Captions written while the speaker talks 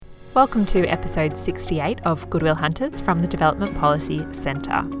Welcome to episode 68 of Goodwill Hunters from the Development Policy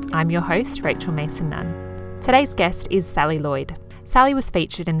Centre. I'm your host, Rachel Mason-Nunn. Today's guest is Sally Lloyd. Sally was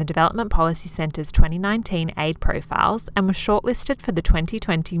featured in the Development Policy Centre's 2019 aid profiles and was shortlisted for the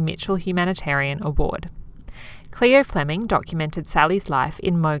 2020 Mitchell Humanitarian Award. Cleo Fleming documented Sally's life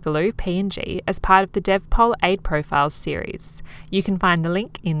in Mogaloo, PNG as part of the DevPol Aid Profiles series. You can find the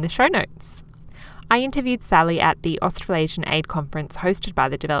link in the show notes. I interviewed Sally at the Australasian Aid Conference hosted by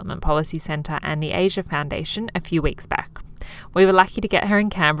the Development Policy Centre and the Asia Foundation a few weeks back. We were lucky to get her in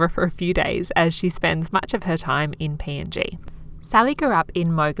Canberra for a few days as she spends much of her time in PNG. Sally grew up in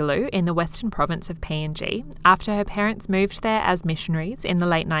Mogaloo in the western province of PNG after her parents moved there as missionaries in the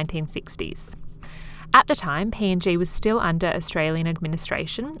late 1960s. At the time, PNG was still under Australian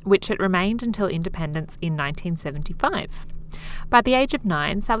administration, which it remained until independence in 1975. By the age of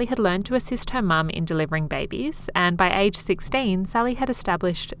 9, Sally had learned to assist her mum in delivering babies, and by age 16, Sally had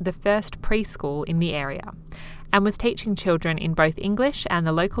established the first preschool in the area and was teaching children in both English and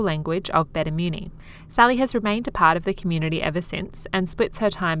the local language of Bedamuni. Sally has remained a part of the community ever since and splits her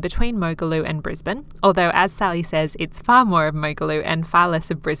time between Mogaloo and Brisbane, although as Sally says, it's far more of Mogaloo and far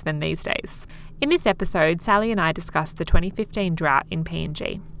less of Brisbane these days. In this episode, Sally and I discussed the 2015 drought in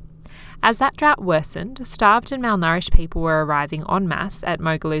PNG. As that drought worsened, starved and malnourished people were arriving en masse at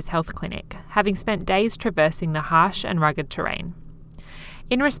Mogaloo's health clinic, having spent days traversing the harsh and rugged terrain.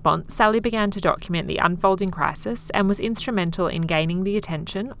 In response, Sally began to document the unfolding crisis and was instrumental in gaining the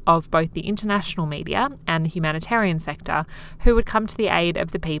attention of both the international media and the humanitarian sector, who would come to the aid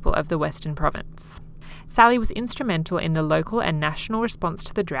of the people of the Western Province. Sally was instrumental in the local and national response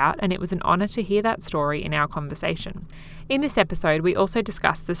to the drought, and it was an honour to hear that story in our conversation. In this episode, we also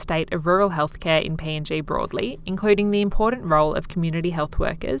discussed the state of rural healthcare in PNG broadly, including the important role of community health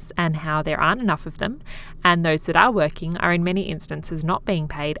workers and how there aren't enough of them, and those that are working are in many instances not being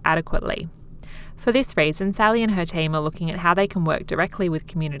paid adequately. For this reason, Sally and her team are looking at how they can work directly with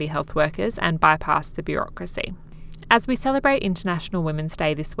community health workers and bypass the bureaucracy. As we celebrate International Women's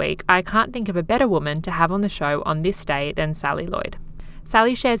Day this week, I can't think of a better woman to have on the show on this day than Sally Lloyd.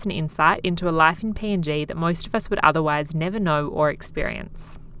 Sally shares an insight into a life in PNG that most of us would otherwise never know or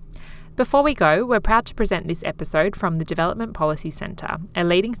experience. Before we go, we're proud to present this episode from the Development Policy Centre, a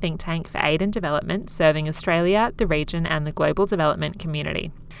leading think tank for aid and development serving Australia, the region and the global development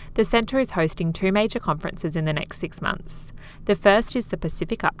community. The centre is hosting 2 major conferences in the next 6 months. The first is the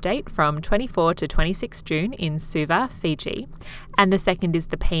Pacific Update from 24 to 26 June in Suva, Fiji, and the second is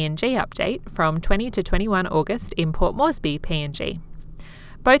the PNG Update from 20 to 21 August in Port Moresby, PNG.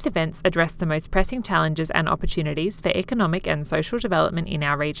 Both events address the most pressing challenges and opportunities for economic and social development in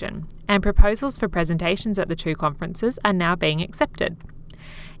our region, and proposals for presentations at the 2 conferences are now being accepted.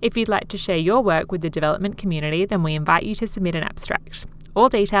 If you'd like to share your work with the development community, then we invite you to submit an abstract. All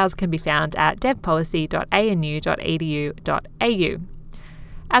details can be found at devpolicy.anu.edu.au.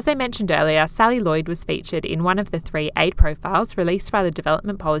 As I mentioned earlier, Sally Lloyd was featured in one of the 3 aid profiles released by the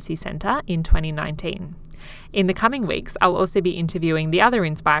Development Policy Centre in 2019. In the coming weeks, I'll also be interviewing the other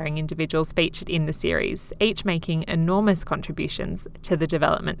inspiring individuals featured in the series, each making enormous contributions to the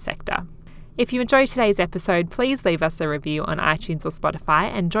development sector. If you enjoyed today's episode, please leave us a review on iTunes or Spotify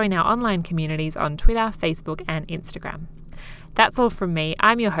and join our online communities on Twitter, Facebook and Instagram. That's all from me.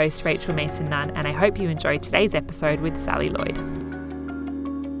 I'm your host, Rachel Mason-Nunn, and I hope you enjoyed today's episode with Sally Lloyd.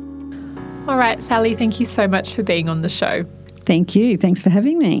 All right, Sally, thank you so much for being on the show. Thank you. Thanks for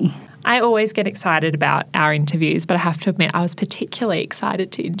having me. I always get excited about our interviews, but I have to admit I was particularly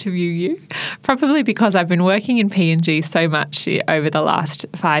excited to interview you, probably because I've been working in PNG so much over the last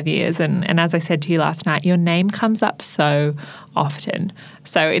 5 years. And as I said to you last night, your name comes up so often.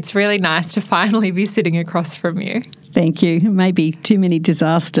 So it's really nice to finally be sitting across from you. Thank you. Maybe too many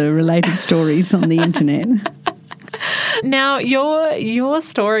disaster-related stories on the internet. Now, your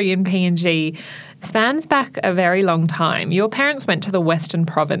story in PNG spans back a very long time. Your parents went to the western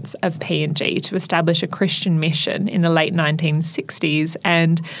province of PNG to establish a Christian mission in the late 1960s,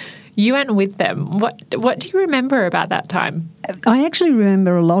 and you went with them. What do you remember about that time? I actually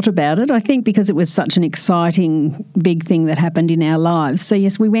remember a lot about it, I think because it was such an exciting big thing that happened in our lives. So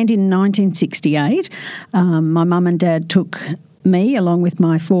yes, we went in 1968. My mum and dad took me along with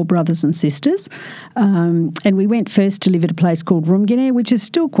my 4 brothers and sisters, and we went first to live at a place called Rumgine, which is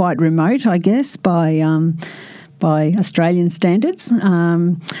still quite remote, I guess, by Australian standards.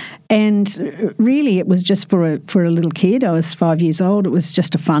 And really it was just for a little kid. I was 5 years old. It was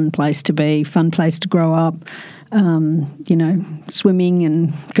just a fun place to be, fun place to grow up. swimming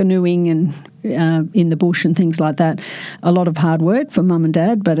and canoeing and in the bush and things like that. A lot of hard work for Mum and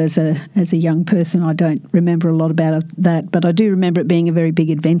Dad, but as a young person, I don't remember a lot about that. But I do remember it being a very big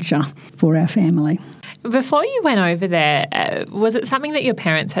adventure for our family. Before you went over there, was it something that your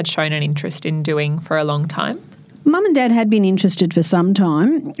parents had shown an interest in doing for a long time? Mum and Dad had been interested for some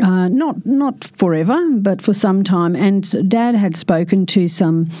time, not forever, but for some time. And Dad had spoken to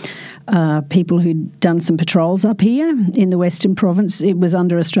some people who'd done some patrols up here in the Western Province. It was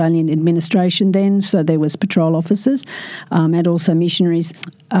under Australian administration then, so there was patrol officers and also missionaries.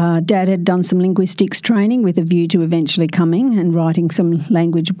 Dad had done some linguistics training with a view to eventually coming and writing some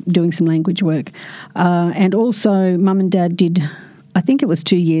language, doing some language work. And also Mum and Dad did, I think it was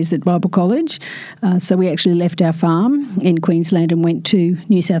 2 years at Bible College. So we actually left our farm in Queensland and went to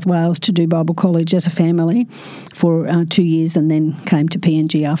New South Wales to do Bible College as a family for 2 years, and then came to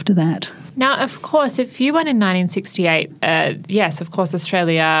PNG after that. Now, of course, if you went in 1968, yes, of course,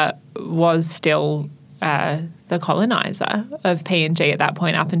 Australia was still the coloniser of PNG at that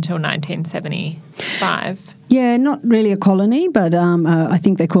point up until 1975. Yeah, not really a colony, but I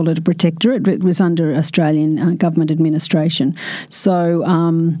think they call it a protectorate. It was under Australian government administration. So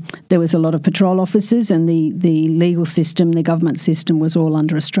there was a lot of patrol officers, and the legal system, the government system was all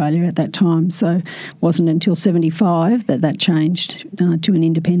under Australia at that time. So it wasn't until 75 that changed to an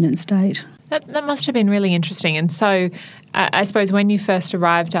independent state. That must have been really interesting. And so I suppose when you first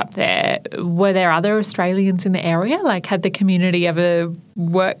arrived up there, were there other Australians in the area? Like, had the community ever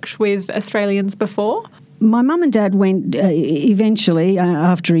worked with Australians before? My mum and dad went eventually,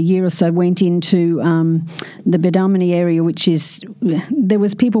 after a year or so, went into the Bedamini area, which is, there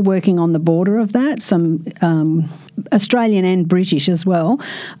was people working on the border of that, some Australian and British as well,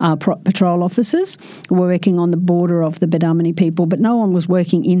 patrol officers were working on the border of the Bedamini people, but no one was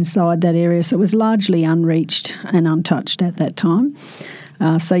working inside that area, so it was largely unreached and untouched at that time.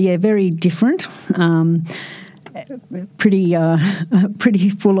 So, yeah, very different. Pretty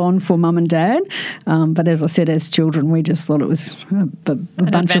full on for Mum and Dad, but as I said, as children, we just thought it was a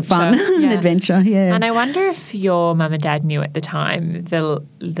bunch of fun, an adventure. Yeah. And I wonder if your Mum and Dad knew at the time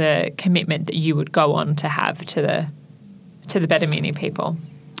the commitment that you would go on to have to the Bedamini people.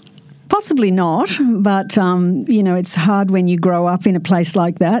 Possibly not, but, it's hard when you grow up in a place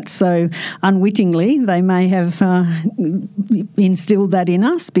like that. So unwittingly, they may have instilled that in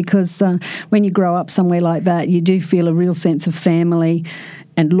us, because when you grow up somewhere like that, you do feel a real sense of family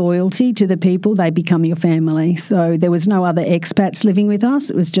and loyalty to the people. They become your family. So there was no other expats living with us.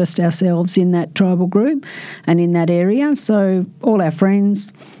 It was just ourselves in that tribal group and in that area. So all our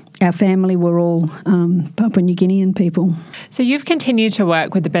friends, our family were all Papua New Guinean people. So you've continued to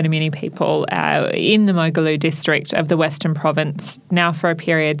work with the Bedamini people in the Mogaloo district of the Western Province now for a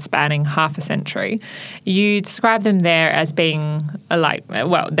period spanning half a century. You describe them there as being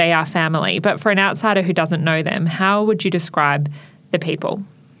they are family. But for an outsider who doesn't know them, how would you describe the people?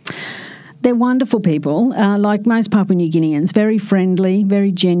 They're wonderful people, like most Papua New Guineans, very friendly,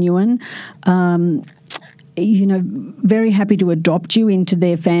 very genuine. Very happy to adopt you into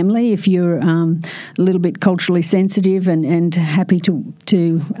their family if you're a little bit culturally sensitive and happy to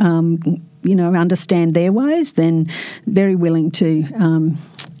understand their ways, then very willing to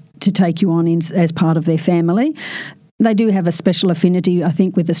take you on as part of their family. They do have a special affinity, I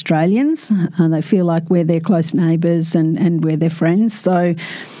think, with Australians. They feel like we're their close neighbours and we're their friends. So,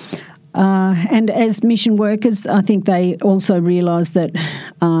 and as mission workers, I think they also realised that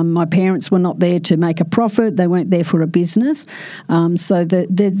my parents were not there to make a profit. They weren't there for a business. So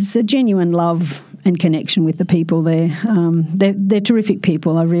there's a genuine love and connection with the people there. They're terrific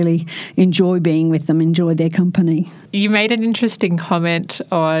people. I really enjoy being with them, enjoy their company. You made an interesting comment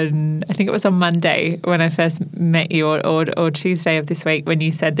on, I think it was on Monday when I first met you, or Tuesday of this week, when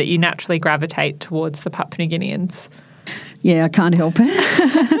you said that you naturally gravitate towards the Papua New Guineans. Yeah, I can't help it.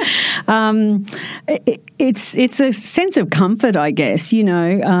 It's a sense of comfort, I guess,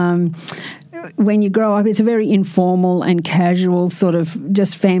 when you grow up, it's a very informal and casual sort of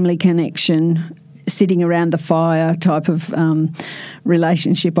just family connection, sitting around the fire type of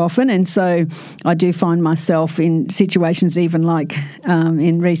relationship often. And so I do find myself in situations even like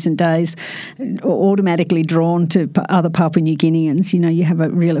in recent days automatically drawn to other Papua New Guineans. You have a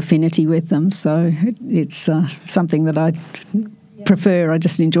real affinity with them. So it's something that I prefer. I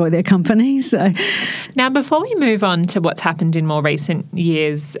just enjoy their company. So now, before we move on to what's happened in more recent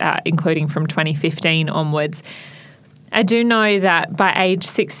years, including from 2015 onwards, I do know that by age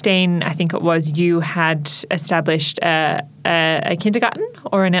 16, I think it was, you had established a kindergarten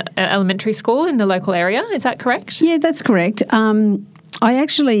or an elementary school in the local area. Is that correct? Yeah, that's correct. I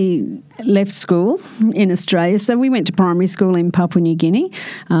actually left school in Australia. So we went to primary school in Papua New Guinea,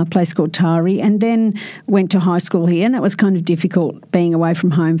 a place called Tari, and then went to high school here. And that was kind of difficult being away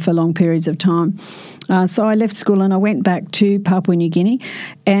from home for long periods of time. So I left school and I went back to Papua New Guinea.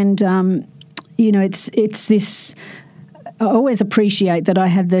 And, it's this... I always appreciate that I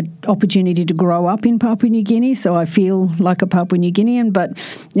had the opportunity to grow up in Papua New Guinea, so I feel like a Papua New Guinean, but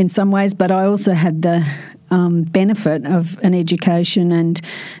in some ways, but I also had the benefit of an education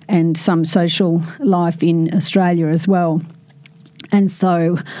and some social life in Australia as well. And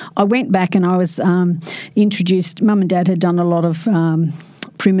so I went back and I was introduced. Mum and Dad had done a lot of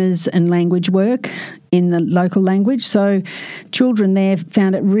primers and language work in the local language. So children there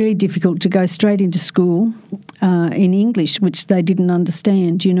found it really difficult to go straight into school in English, which they didn't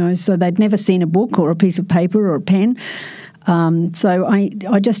understand, So they'd never seen a book or a piece of paper or a pen. So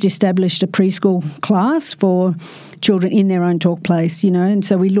I just established a preschool class for children in their own talk place, and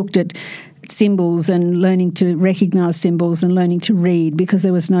so we looked at symbols and learning to recognise symbols and learning to read because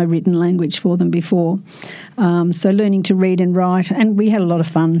there was no written language for them before. So learning to read and write, and we had a lot of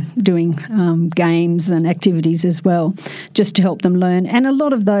fun doing games and activities as well, just to help them learn. And a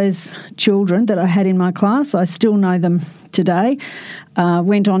lot of those children that I had in my class, I still know them today,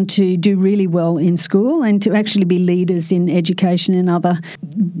 went on to do really well in school and to actually be leaders in education and other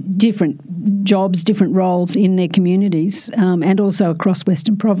different jobs, different roles in their communities, and also across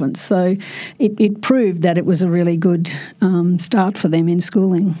Western Province. So it proved that it was a really good start for them in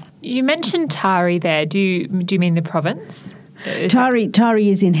schooling. You mentioned Tari there. Do you mean the province? Tari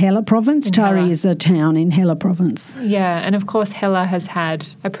is in Hela Province. Tari is a town in Hela Province. Yeah, and of course Hela has had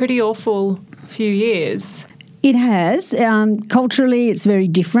a pretty awful few years. It has. Culturally, it's very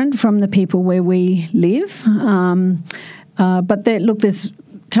different from the people where we live. But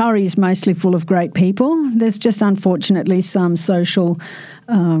Tari is mostly full of great people. There's just unfortunately some social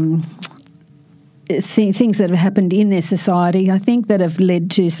things that have happened in their society, I think, that have led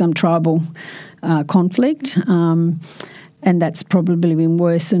to some tribal conflict. And that's probably been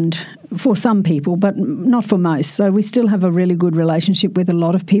worsened for some people, but not for most. So we still have a really good relationship with a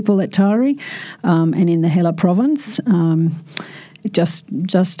lot of people at Tari and in the Hela province. Just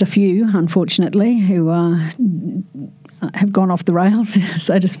a few, unfortunately, who have gone off the rails,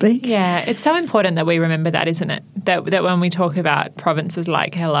 so to speak. Yeah, it's so important that we remember that, isn't it? That when we talk about provinces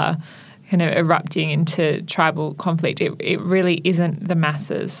like Hela kind of erupting into tribal conflict, it really isn't the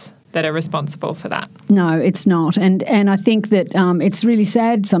masses that are responsible for that. No, it's not. And I think that it's really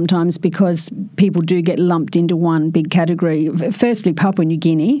sad sometimes because people do get lumped into one big category. Firstly, Papua New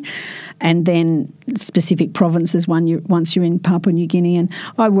Guinea, and then specific provinces once you're in Papua New Guinea. And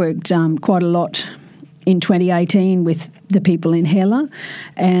I worked quite a lot in 2018 with the people in Hela,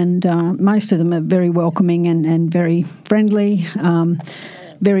 and most of them are very welcoming and very friendly,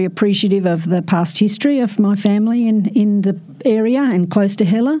 very appreciative of the past history of my family in the area and close to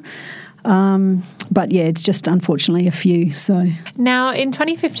Hela. But yeah, it's just unfortunately a few. So now in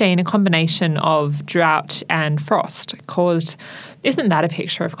 2015, a combination of drought and frost caused, isn't that a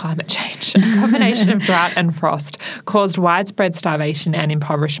picture of climate change? A combination of drought and frost caused widespread starvation and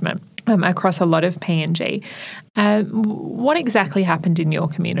impoverishment across a lot of PNG. What exactly happened in your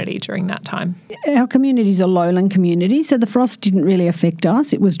community during that time? Our community is a lowland community, so the frost didn't really affect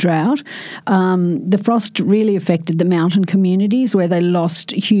us. It was drought. The frost really affected the mountain communities where they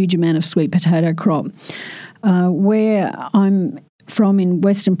lost a huge amount of sweet potato crop. Where I'm from in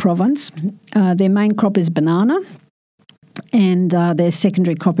Western Province, their main crop is banana and their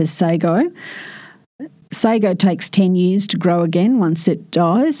secondary crop is sago. Sago takes 10 years to grow again once it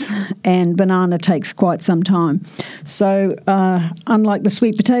dies, and banana takes quite some time. So unlike the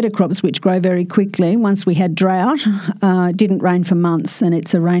sweet potato crops, which grow very quickly, once we had drought, it didn't rain for months, and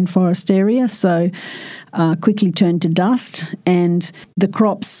it's a rainforest area, so quickly turned to dust, and the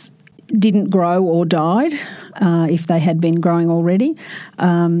crops didn't grow or died if they had been growing already.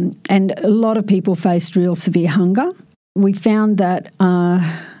 And a lot of people faced real severe hunger. We found that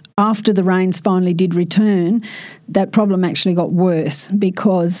after the rains finally did return, that problem actually got worse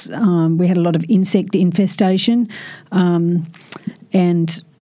because we had a lot of insect infestation and,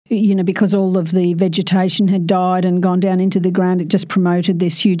 because all of the vegetation had died and gone down into the ground, it just promoted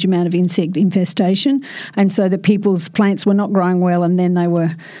this huge amount of insect infestation. And so the people's plants were not growing well, and then they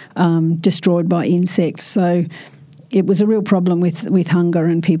were destroyed by insects. So it was a real problem with hunger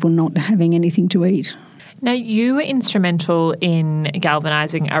and people not having anything to eat. Now, you were instrumental in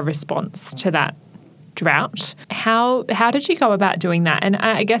galvanising a response to that drought. How did you go about doing that? And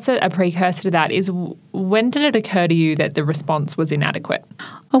I guess a precursor to that is, when did it occur to you that the response was inadequate?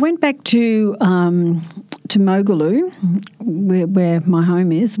 I went back to Mogaloo, where my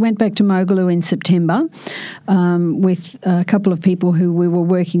home is. Went back to Mogaloo in September with a couple of people who we were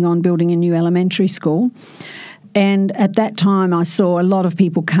working on building a new elementary school. And at that time, I saw a lot of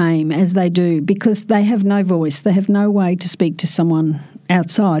people came, as they do, because they have no voice. They have no way to speak to someone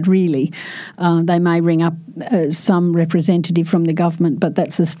outside, really. They may ring up some representative from the government, but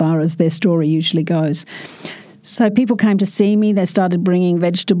that's as far as their story usually goes. So people came to see me. They started bringing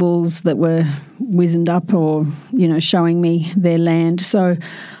vegetables that were wizened up or, showing me their land. So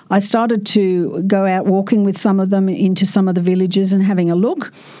I started to go out walking with some of them into some of the villages and having a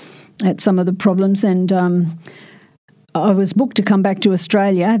look at some of the problems. And I was booked to come back to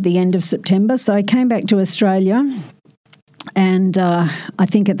Australia at the end of September. So I came back to Australia, and I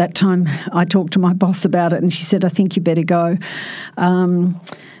think at that time I talked to my boss about it, and she said, I think you better go.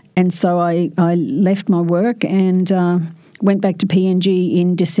 And so I left my work and went back to PNG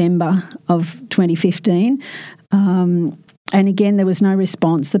in December of 2015. And again, there was no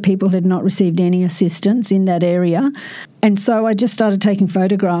response. The people had not received any assistance in that area. And so I just started taking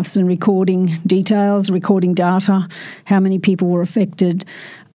photographs and recording details, recording data, how many people were affected,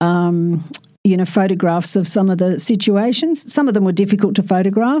 photographs of some of the situations. Some of them were difficult to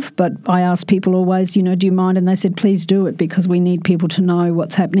photograph, but I asked people always, do you mind? And they said, please do it, because we need people to know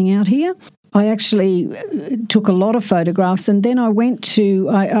what's happening out here. I actually took a lot of photographs, and then I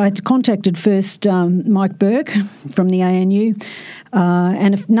I contacted first Mike Burke from the ANU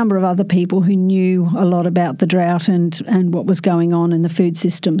and a number of other people who knew a lot about the drought and what was going on in the food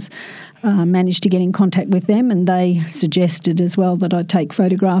systems. Managed to get in contact with them, and they suggested as well that I take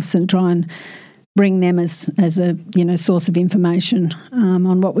photographs and try and bring them as a source of information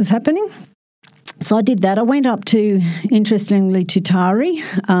on what was happening. So I did that. I went up interestingly to Tari,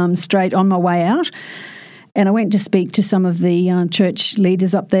 straight on my way out, and I went to speak to some of the church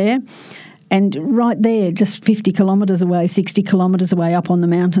leaders up there. And right there, just 50 kilometres away, 60 kilometres away up on the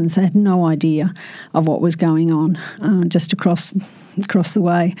mountains, I had no idea of what was going on just across the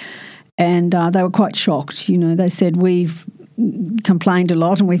way. And they were quite shocked. They said, we've complained a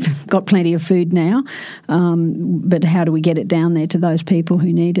lot and we've got plenty of food now, but how do we get it down there to those people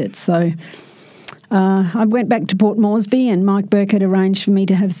who need it? So I went back to Port Moresby, and Mike Burke had arranged for me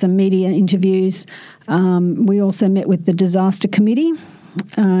to have some media interviews. We also met with the Disaster Committee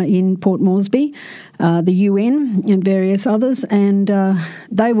in Port Moresby, the UN and various others, and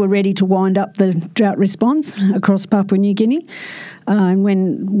they were ready to wind up the drought response across Papua New Guinea. And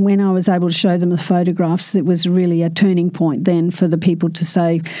when I was able to show them the photographs, it was really a turning point then for the people to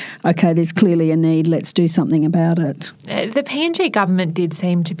say, okay, there's clearly a need, let's do something about it. The PNG government did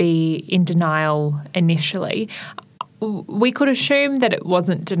seem to be in denial initially. We could assume that it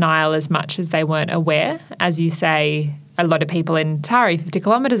wasn't denial as much as they weren't aware. As you say, a lot of people in Tari, 50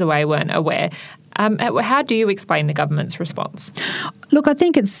 kilometres away, weren't aware. How do you explain the government's response? Look, I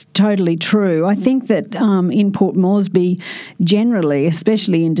think it's totally true. I think that in Port Moresby, generally,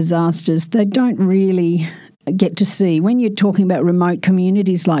 especially in disasters, they don't really get to see. When you're talking about remote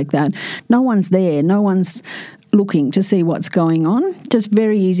communities like that, no one's there, no one's looking to see what's going on. Just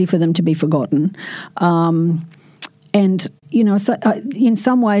very easy for them to be forgotten. And, so in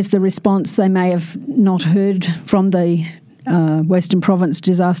some ways the response, they may have not heard from the Western Province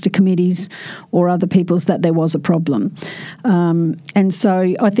disaster committees or other peoples that there was a problem. And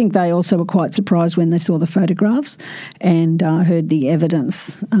so I think they also were quite surprised when they saw the photographs and heard the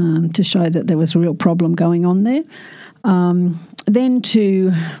evidence to show that there was a real problem going on there. Then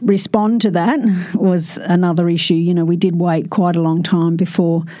to respond to that was another issue. We did wait quite a long time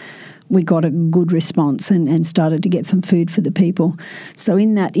before we got a good response and started to get some food for the people. So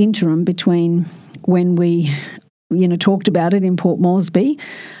in that interim between when we talked about it in Port Moresby,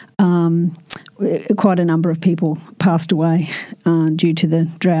 quite a number of people passed away due to the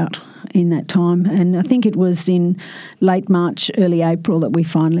drought in that time. And I think it was in late March, early April that we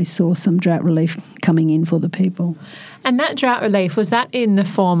finally saw some drought relief coming in for the people. And that drought relief, was that in the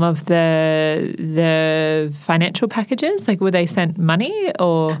form of the financial packages? Like, were they sent money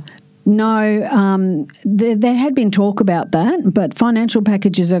or...? No, there had been talk about that, but financial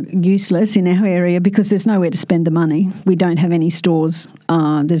packages are useless in our area because there's nowhere to spend the money. We don't have any stores,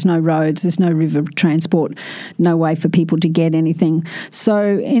 there's no roads, there's no river transport, no way for people to get anything.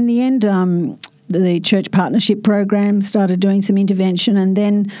 So in the end, the Church Partnership Program started doing some intervention, and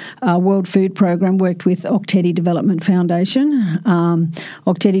then World Food Program worked with Octedi Development Foundation.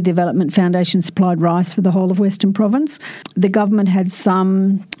 Octedi Development Foundation supplied rice for the whole of Western Province. The government had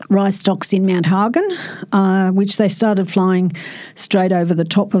some rice stocks in Mount Hagen, which they started flying straight over the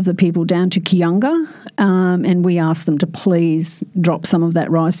top of the people down to Kiunga, and we asked them to please drop some of that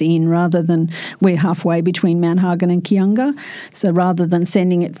rice in rather than, we're halfway between Mount Hagen and Kiunga, so rather than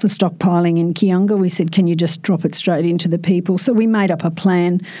sending it for stockpiling in Kiunga, we said, can you just drop it straight into the people? So we made up a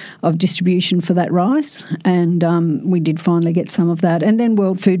plan of distribution for that rice, and we did finally get some of that. And then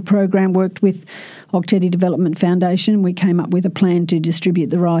World Food Program worked with Octedi Development Foundation. We came up with a plan to distribute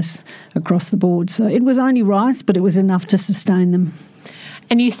the rice across the board. So it was only rice, but it was enough to sustain them.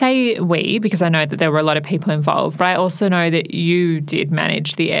 And you say we, because I know that there were a lot of people involved, but I also know that you did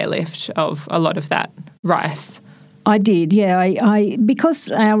manage the airlift of a lot of that rice. I did, yeah. I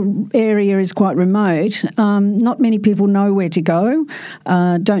because our area is quite remote, not many people know where to go,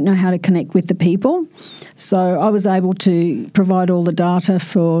 don't know how to connect with the people. So I was able to provide all the data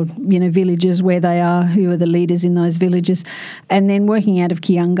for, villages, where they are, who are the leaders in those villages, and then working out of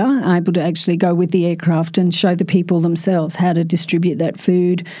Kiunga, able to actually go with the aircraft and show the people themselves how to distribute that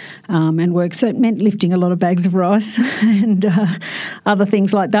food and work. So it meant lifting a lot of bags of rice and other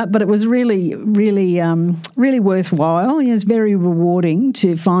things like that. But it was really, really, really worthwhile. It was very rewarding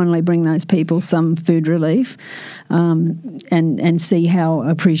to finally bring those people some food relief and see how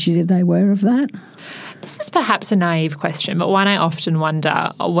appreciative they were of that. This is perhaps a naive question, but one I often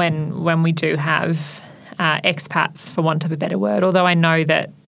wonder when we do have expats, for want of a better word, although I know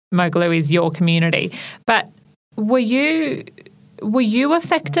that Mogaloo is your community. But were you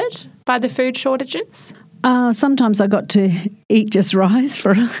affected by the food shortages? Sometimes I got to eat just rice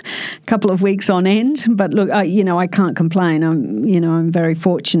for a couple of weeks on end. But look, I can't complain. I'm very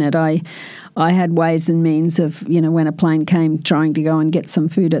fortunate. I had ways and means of, when a plane came, trying to go and get some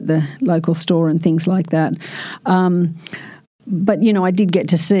food at the local store and things like that. But, I did get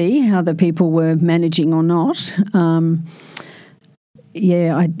to see how the people were managing or not.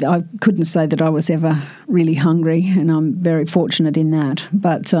 I couldn't say that I was ever really hungry, and I'm very fortunate in that.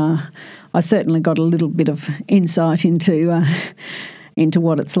 But I certainly got a little bit of insight into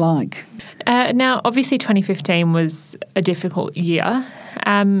what it's like. Now, obviously 2015 was a difficult year,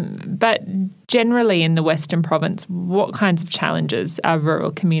 but generally in the Western Province, what kinds of challenges are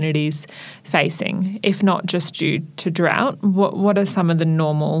rural communities facing, if not just due to drought? What are some of the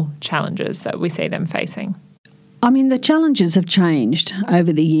normal challenges that we see them facing? I mean, the challenges have changed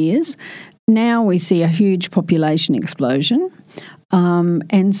over the years. Now we see a huge population explosion,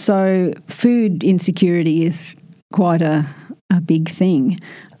 and so food insecurity is quite a big thing.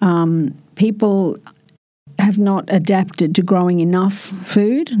 People have not adapted to growing enough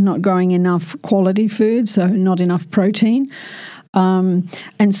food, not growing enough quality food, so not enough protein.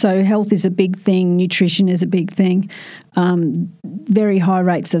 And so health is a big thing, nutrition is a big thing, very high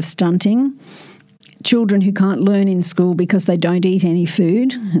rates of stunting. Children who can't learn in school because they don't eat any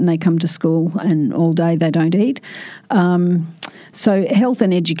food, and they come to school and all day they don't eat. So health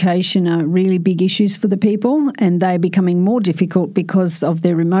and education are really big issues for the people, and they're becoming more difficult because of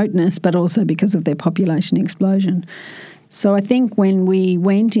their remoteness, but also because of their population explosion. So I think when we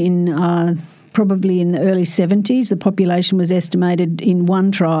went in probably in the early 70s, the population was estimated in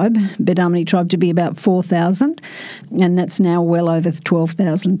one tribe, Bedamini tribe, to be about 4,000, and that's now well over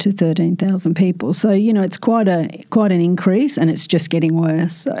 12,000 to 13,000 people. So, it's quite an increase, and it's just getting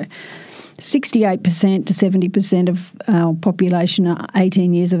worse. So 68% to 70% of our population are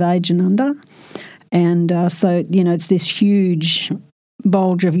 18 years of age and under. And so, it's this huge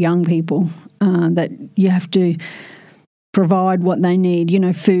bulge of young people that you have to provide what they need,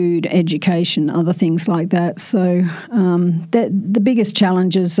 food, education, other things like that. So the biggest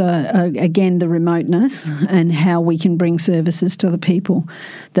challenges are, again, the remoteness and how we can bring services to the people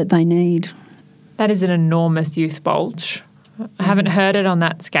that they need. That is an enormous youth bulge. I haven't heard it on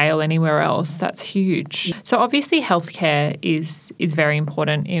that scale anywhere else. That's huge. So obviously healthcare is very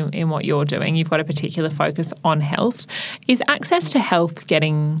important in what you're doing. You've got a particular focus on health. Is access to health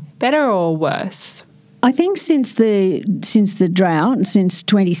getting better or worse? I think since the drought, since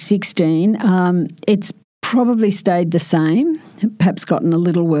 2016, it's probably stayed the same, perhaps gotten a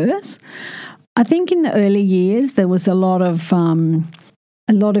little worse. I think in the early years there was a lot of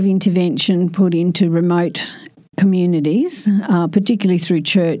intervention put into remote communities, particularly through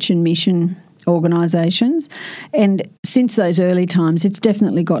church and mission organisations. And since those early times, it's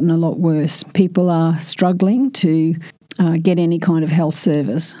definitely gotten a lot worse. People are struggling to get any kind of health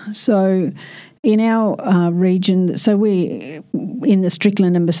service. So In our region, so we in the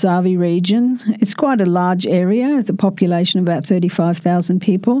Strickland and Basavi region, it's quite a large area with a population of about 35,000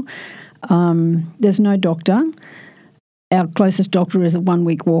 people. There's no doctor. Our closest doctor is a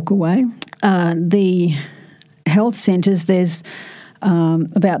 1-week walk away. The health centres, there's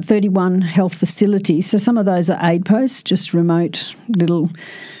about 31 health facilities. So some of those are aid posts, just remote little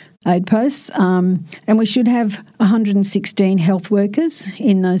aid posts. And we should have 116 health workers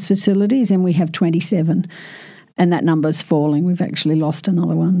in those facilities, and we have 27. And that number's falling. We've actually lost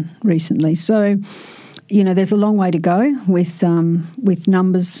another one recently. So, there's a long way to go with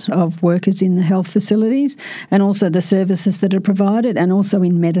numbers of workers in the health facilities, and also the services that are provided, and also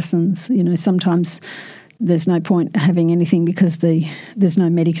in medicines. Sometimes there's no point having anything because there's no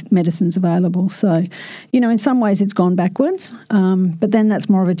medicines available. So, in some ways it's gone backwards, but then that's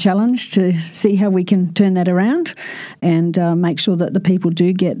more of a challenge to see how we can turn that around and make sure that the people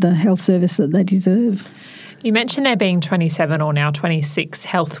do get the health service that they deserve. You mentioned there being 27 or now 26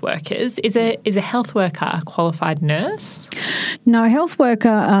 health workers. Is a health worker a qualified nurse? No, health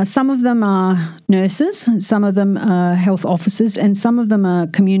worker, some of them are nurses, some of them are health officers, and some of them are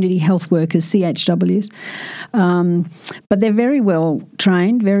community health workers, CHWs. But they're very well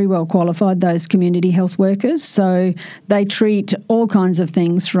trained, very well qualified, those community health workers. So they treat all kinds of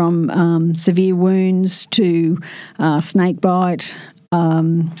things from severe wounds to snake bite,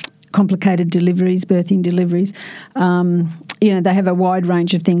 complicated deliveries, birthing deliveries. They have a wide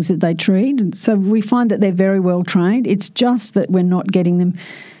range of things that they treat. So we find that they're very well trained. It's just that we're not getting them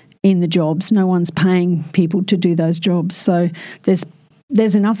in the jobs. No one's paying people to do those jobs. So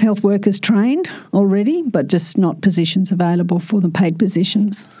there's enough health workers trained already, but just not positions available for the paid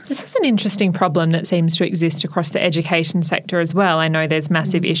positions. This is an interesting problem that seems to exist across the education sector as well. I know there's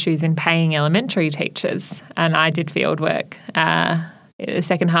massive issues in paying elementary teachers, and I did field work the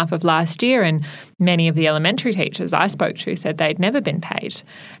second half of last year, and many of the elementary teachers I spoke to said they'd never been paid.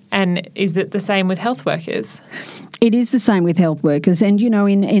 And is it the same with health workers? It is the same with health workers. And,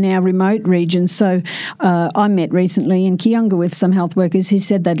 in our remote regions, so I met recently in Kiunga with some health workers who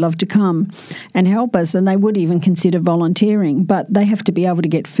said they'd love to come and help us, and they would even consider volunteering, but they have to be able to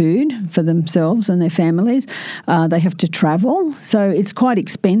get food for themselves and their families. They have to travel. So it's quite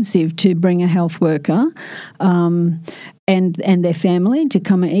expensive to bring a health worker and their family to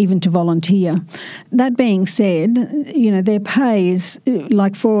come, even to volunteer. That being said, their pay is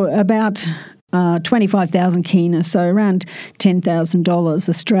like for about 25,000 kina, so around $10,000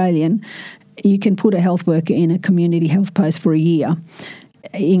 Australian, you can put a health worker in a community health post for a year,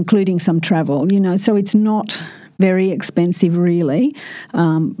 including some travel, so it's not very expensive really.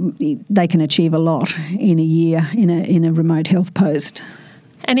 They can achieve a lot in a year in a remote health post.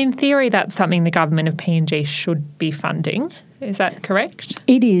 And in theory, that's something the government of PNG should be funding. Is that correct?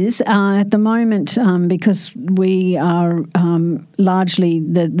 It is. At the moment, because we are largely,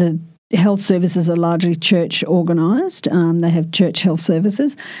 the health services are largely church organised. They have church health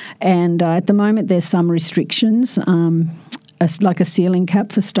services. And at the moment, there's some restrictions, like a ceiling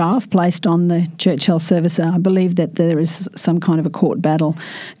cap for staff placed on the church health service. I believe that there is some kind of a court battle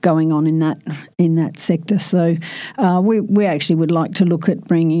going on in that sector. So we actually would like to look at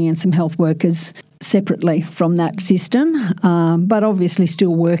bringing in some health workers separately from that system, but obviously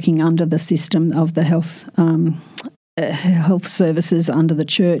still working under the system of the health services under the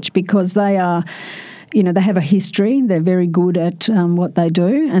church, because they are, they have a history. They're very good at what they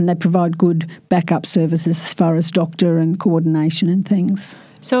do, and they provide good backup services as far as doctor and coordination and things.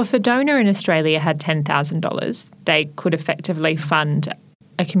 So if a donor in Australia had $10,000, they could effectively fund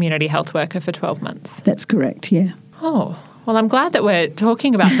a community health worker for 12 months? That's correct, yeah. Oh, well, I'm glad that we're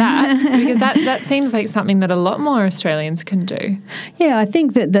talking about that because that seems like something that a lot more Australians can do. Yeah, I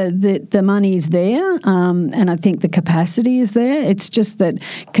think that the money is there, and I think the capacity is there. It's just that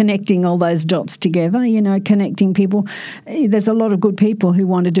connecting all those dots together, connecting people. There's a lot of good people who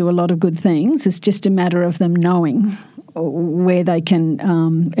want to do a lot of good things. It's just a matter of them knowing where they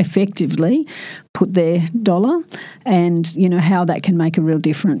can effectively put their dollar and, how that can make a real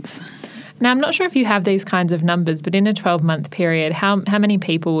difference. Now, I'm not sure if you have these kinds of numbers, but in a 12-month period, how many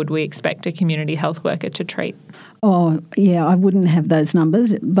people would we expect a community health worker to treat? Oh, yeah, I wouldn't have those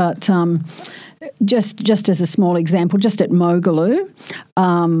numbers, but just as a small example, just at Mogaloo,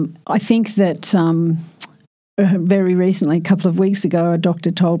 I think that very recently, a couple of weeks ago, a doctor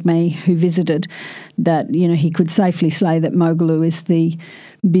told me who visited that, he could safely say that Mogaloo is the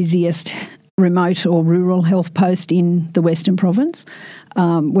busiest remote or rural health post in the Western Province.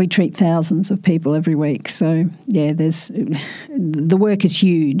 we treat thousands of people every week. So, yeah, the work is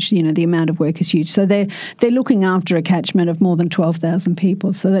huge. The amount of work is huge. So they're looking after a catchment of more than 12,000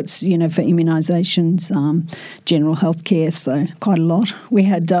 people. So that's, for immunisations, general health care, so quite a lot. We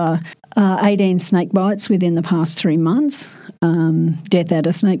had 18 snake bites within the past 3 months, death out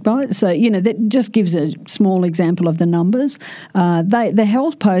of snake bites. So, that just gives a small example of the numbers. The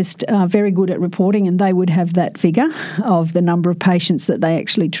health post are very good at reporting, and they would have that figure of the number of patients that they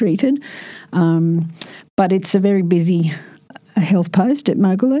actually treated. But it's a very busy health post at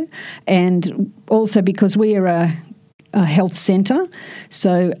Mogaloo, and also because we are a health centre,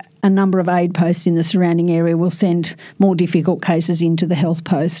 so a number of aid posts in the surrounding area will send more difficult cases into the health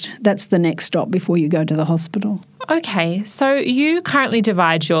post. That's the next stop before you go to the hospital. Okay, so you currently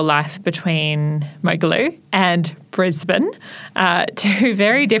divide your life between Mogaloo and Brisbane, two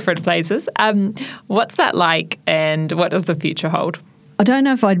very different places. What's that like, and what does the future hold? I don't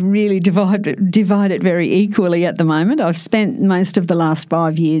know if I'd really divide it very equally at the moment. I've spent most of the last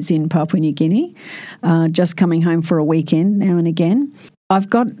 5 years in Papua New Guinea, just coming home for a weekend now and again. I've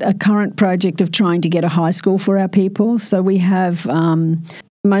got a current project of trying to get a high school for our people. So we have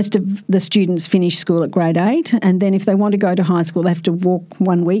most of the students finish school at grade 8, and then if they want to go to high school, they have to walk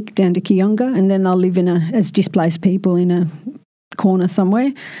 1 week down to Kayunga, and then they'll live as displaced people in a corner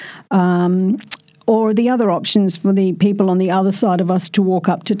somewhere. Or the other options for the people on the other side of us to walk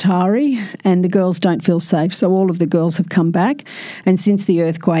up to Tari, and the girls don't feel safe. So all of the girls have come back, and since the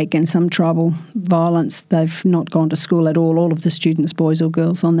earthquake and some tribal violence, they've not gone to school at all of the students, boys or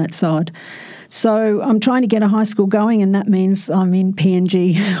girls, on that side. So I'm trying to get a high school going, and that means I'm in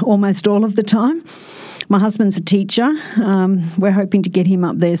PNG almost all of the time. My husband's a teacher. We're hoping to get him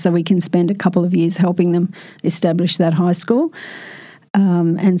up there so we can spend a couple of years helping them establish that high school.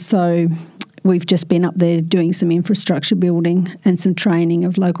 And so we've just been up there doing some infrastructure building and some training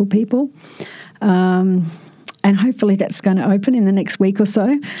of local people. And hopefully that's going to open in the next week or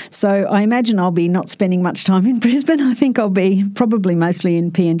so. So I imagine I'll be not spending much time in Brisbane. I think I'll be probably mostly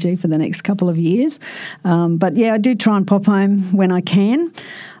in PNG for the next couple of years. But yeah, I do try and pop home when I can.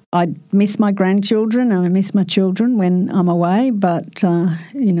 I miss my grandchildren and I miss my children when I'm away, but,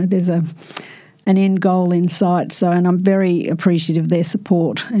 there's an end goal in sight. And I'm very appreciative of their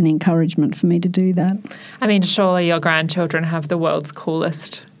support and encouragement for me to do that. I mean, surely your grandchildren have the world's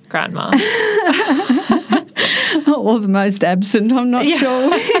coolest grandma. Or the most absent, I'm not sure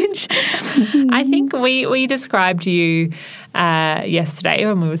which. I think we described you yesterday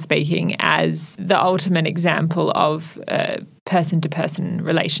when we were speaking as the ultimate example of person-to-person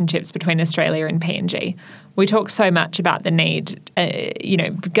relationships between Australia and PNG. We talk so much about the need,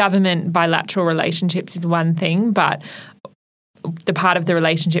 government bilateral relationships is one thing, but the part of the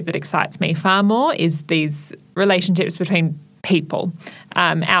relationship that excites me far more is these relationships between people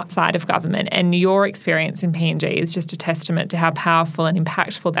outside of government. And your experience in PNG is just a testament to how powerful and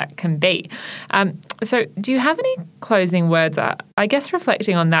impactful that can be. So do you have any closing words, I guess,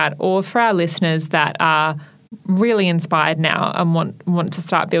 reflecting on that, or for our listeners that are really inspired now and want to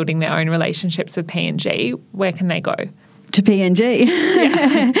start building their own relationships with PNG, where can they go? To PNG.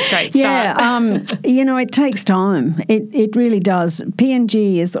 Yeah, great start. Yeah, it takes time. It really does.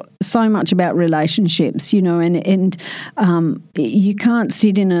 PNG is so much about relationships, and you can't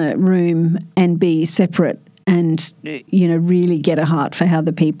sit in a room and be separate and, really get a heart for how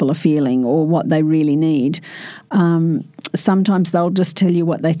the people are feeling or what they really need. Sometimes they'll just tell you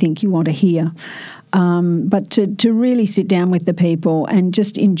what they think you want to hear. But to really sit down with the people and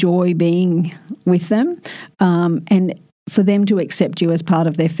just enjoy being with them, and for them to accept you as part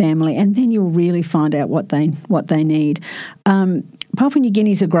of their family, and then you'll really find out what they need. Papua New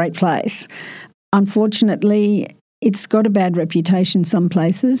Guinea is a great place. Unfortunately, it's got a bad reputation some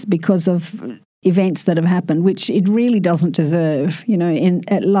places because of events that have happened, which it really doesn't deserve.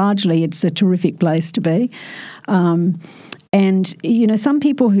 Largely it's a terrific place to be. And, some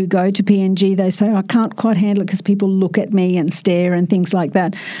people who go to PNG, they say, I can't quite handle it because people look at me and stare and things like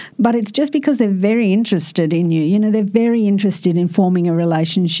that. But it's just because they're very interested in you. They're very interested in forming a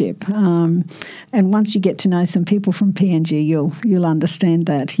relationship. And once you get to know some people from PNG, you'll understand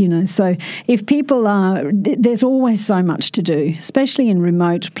that, So if people there's always so much to do, especially in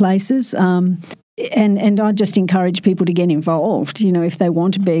remote places. And I just encourage people to get involved, if they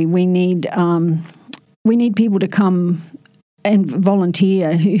want to be. We need people to come and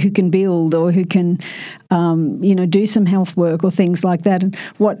volunteer who can build or who can, do some health work or things like that. And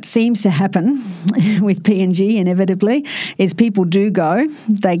what seems to happen with PNG inevitably is people do go,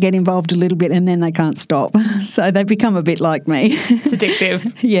 they get involved a little bit and then they can't stop. So they become a bit like me. It's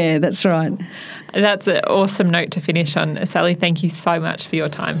addictive. Yeah, that's right. That's an awesome note to finish on. Sally, thank you so much for your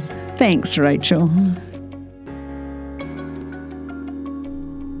time. Thanks, Rachel.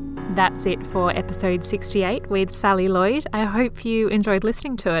 That's it for episode 68 with Sally Lloyd. I hope you enjoyed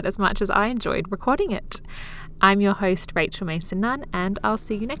listening to it as much as I enjoyed recording it. I'm your host, Rachel Mason-Nunn, and I'll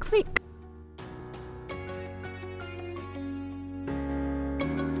see you next week.